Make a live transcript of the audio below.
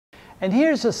And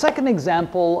here's a second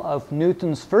example of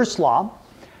Newton's first law.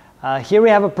 Here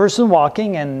we have a person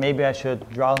walking, and maybe I should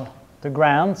draw the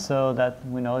ground so that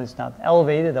we know it's not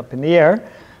elevated up in the air.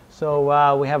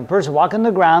 So we have a person walking on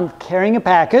the ground carrying a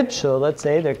package. So let's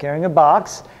say they're carrying a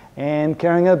box and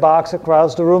carrying a box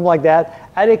across the room like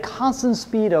that at a constant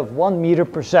speed of 1 meter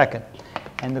per second.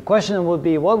 And the question would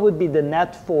be, what would be the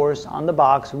net force on the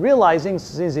box, realizing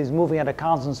since he's moving at a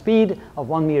constant speed of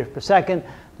 1 meter per second,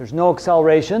 there's no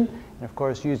acceleration. And of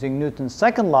course, using Newton's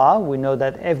second law, we know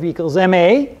that F equals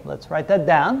ma. Let's write that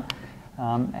down.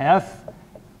 F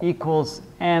equals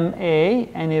ma,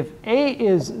 and if a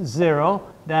is 0,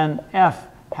 then F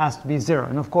has to be 0.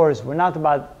 And of course, we're not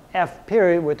about F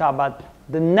period, we're talking about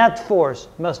the net force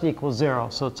must equal 0.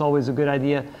 So it's always a good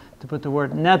idea to put the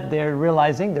word net there,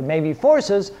 realizing there may be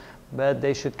forces, but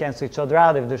they should cancel each other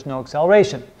out if there's no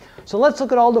acceleration. So let's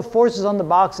look at all the forces on the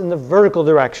box in the vertical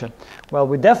direction. Well,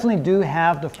 we definitely do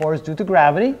have the force due to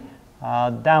gravity,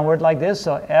 downward like this.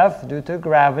 So F due to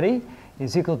gravity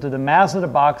is equal to the mass of the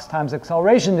box times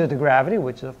acceleration due to gravity,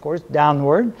 which is of course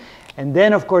downward. And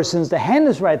then, of course, since the hand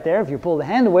is right there, if you pull the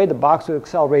hand away, the box will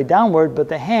accelerate downward, but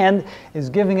the hand is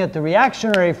giving it the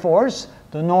reactionary force,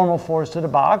 the normal force to the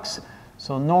box.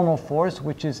 So normal force,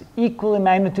 which is equal in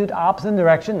magnitude, opposite in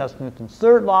direction. That's Newton's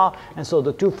third law. And so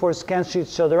the two forces cancel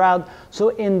each other out. So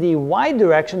in the y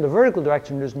direction, the vertical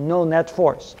direction, there's no net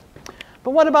force.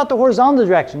 But what about the horizontal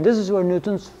direction? This is where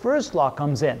Newton's first law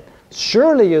comes in.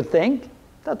 Surely you'd think,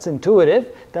 that's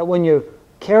intuitive, that when you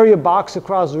carry a box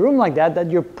across the room like that, that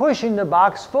you're pushing the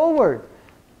box forward.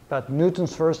 But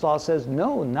Newton's first law says,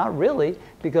 no, not really,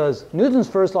 because Newton's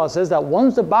first law says that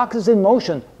once the box is in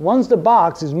motion, once the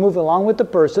box is moving along with the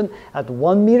person at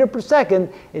 1 meter per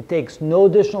second, it takes no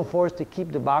additional force to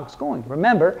keep the box going.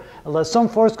 Remember, unless some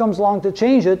force comes along to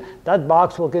change it, that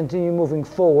box will continue moving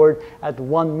forward at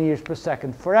 1 meter per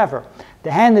second forever.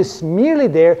 The hand is merely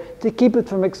there to keep it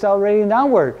from accelerating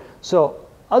downward. So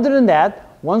other than that,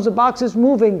 once the box is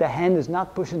moving, the hand is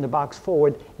not pushing the box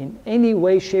forward in any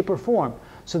way, shape, or form.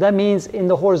 So that means in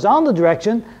the horizontal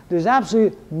direction, there's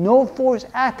absolutely no force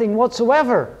acting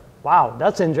whatsoever. Wow,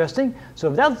 that's interesting. So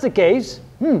if that's the case,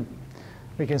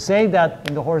 we can say that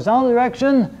in the horizontal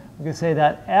direction, we can say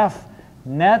that F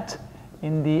net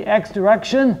in the x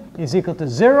direction is equal to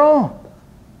 0,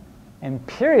 and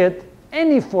period,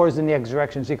 any force in the x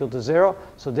direction is equal to 0.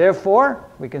 So therefore,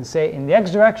 we can say in the x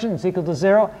direction is equal to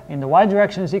 0, in the y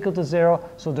direction is equal to 0,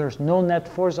 so there's no net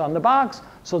force on the box,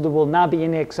 so there will not be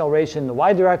any acceleration in the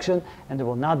y direction, and there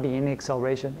will not be any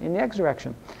acceleration in the x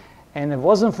direction. And if it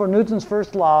wasn't for Newton's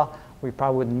first law, we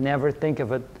probably would never think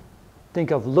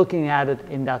of looking at it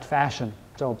in that fashion.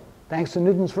 So thanks to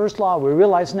Newton's first law, we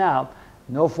realize now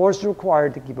no force is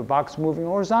required to keep a box moving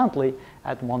horizontally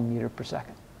at 1 meter per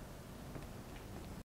second.